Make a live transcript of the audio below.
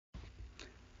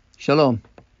Shalom.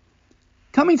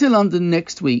 Coming to London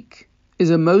next week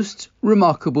is a most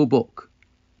remarkable book.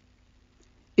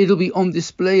 It'll be on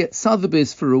display at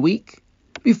Sotheby's for a week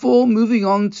before moving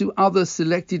on to other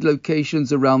selected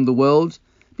locations around the world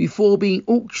before being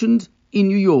auctioned in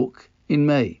New York in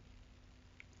May.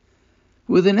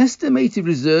 With an estimated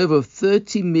reserve of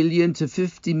 $30 million to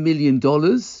 $50 million,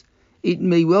 it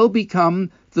may well become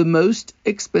the most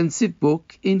expensive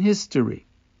book in history.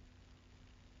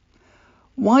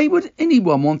 Why would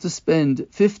anyone want to spend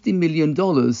 $50 million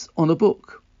on a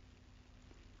book?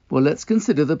 Well, let's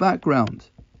consider the background.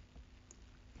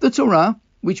 The Torah,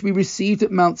 which we received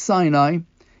at Mount Sinai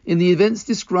in the events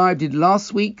described in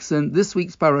last week's and this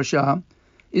week's parashah,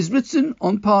 is written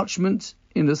on parchment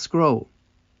in a scroll.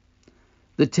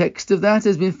 The text of that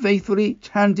has been faithfully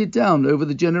handed down over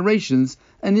the generations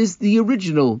and is the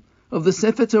original of the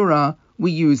Sefer Torah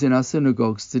we use in our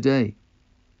synagogues today.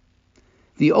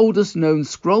 The oldest known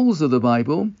scrolls of the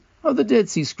Bible are the Dead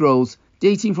Sea Scrolls,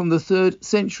 dating from the 3rd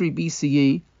century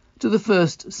BCE to the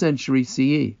 1st century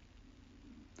CE.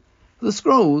 The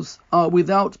scrolls are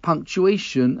without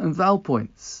punctuation and vowel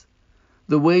points.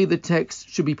 The way the text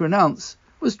should be pronounced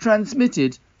was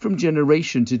transmitted from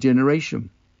generation to generation.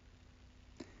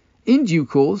 In due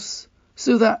course,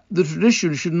 so that the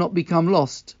tradition should not become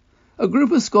lost, a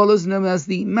group of scholars known as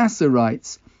the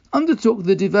Masoretes undertook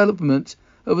the development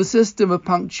of a system of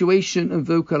punctuation and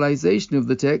vocalization of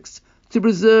the text to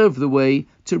preserve the way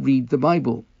to read the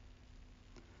Bible.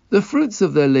 The fruits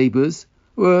of their labours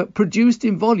were produced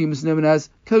in volumes known as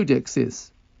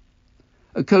codexes.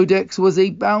 A codex was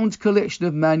a bound collection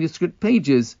of manuscript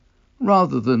pages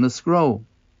rather than a scroll.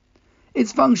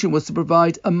 Its function was to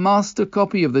provide a master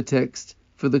copy of the text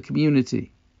for the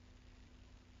community.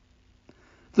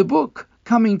 The book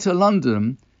coming to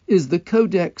London is the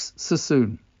Codex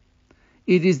Sassoon.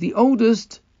 It is the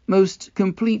oldest, most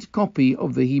complete copy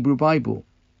of the Hebrew Bible.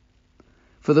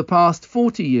 For the past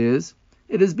 40 years,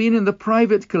 it has been in the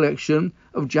private collection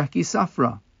of Jackie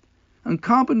Safra, and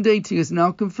carbon dating has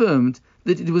now confirmed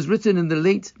that it was written in the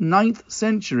late 9th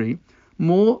century,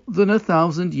 more than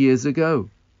 1,000 years ago.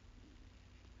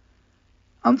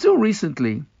 Until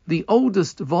recently, the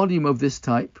oldest volume of this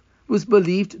type was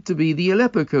believed to be the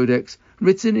Aleppo Codex,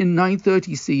 written in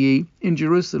 930 CE in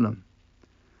Jerusalem.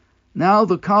 Now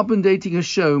the carbon dating has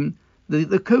shown that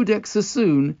the Codex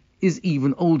Sassoon is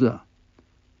even older.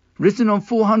 Written on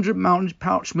 400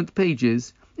 parchment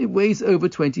pages, it weighs over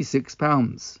 26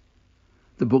 pounds.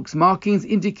 The book's markings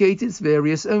indicate its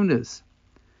various owners.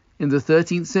 In the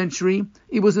 13th century,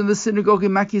 it was in the synagogue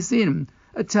in Makizim,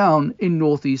 a town in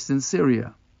northeastern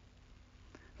Syria.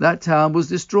 That town was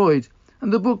destroyed,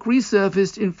 and the book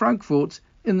resurfaced in Frankfurt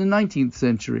in the 19th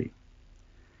century.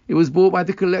 It was bought by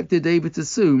the collector David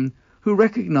Sassoon, who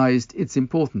recognized its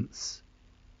importance.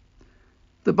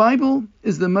 The Bible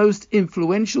is the most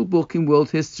influential book in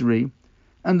world history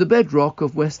and the bedrock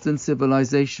of Western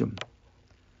civilization.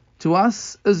 To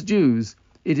us, as Jews,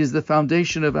 it is the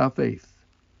foundation of our faith.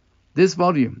 This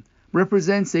volume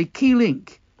represents a key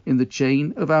link in the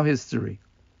chain of our history.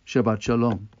 Shabbat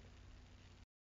Shalom.